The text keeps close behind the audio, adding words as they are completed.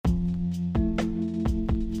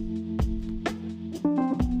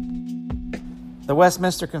The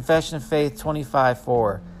Westminster Confession of Faith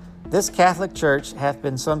 25:4. This Catholic Church hath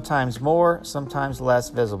been sometimes more, sometimes less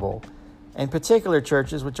visible. And particular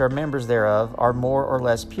churches which are members thereof are more or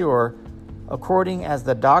less pure, according as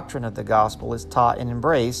the doctrine of the gospel is taught and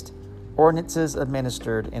embraced, ordinances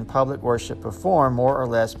administered in public worship perform more or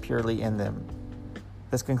less purely in them.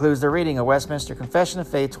 This concludes the reading of Westminster Confession of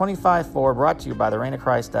Faith 25:4, brought to you by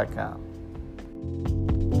thereignofchrist.com.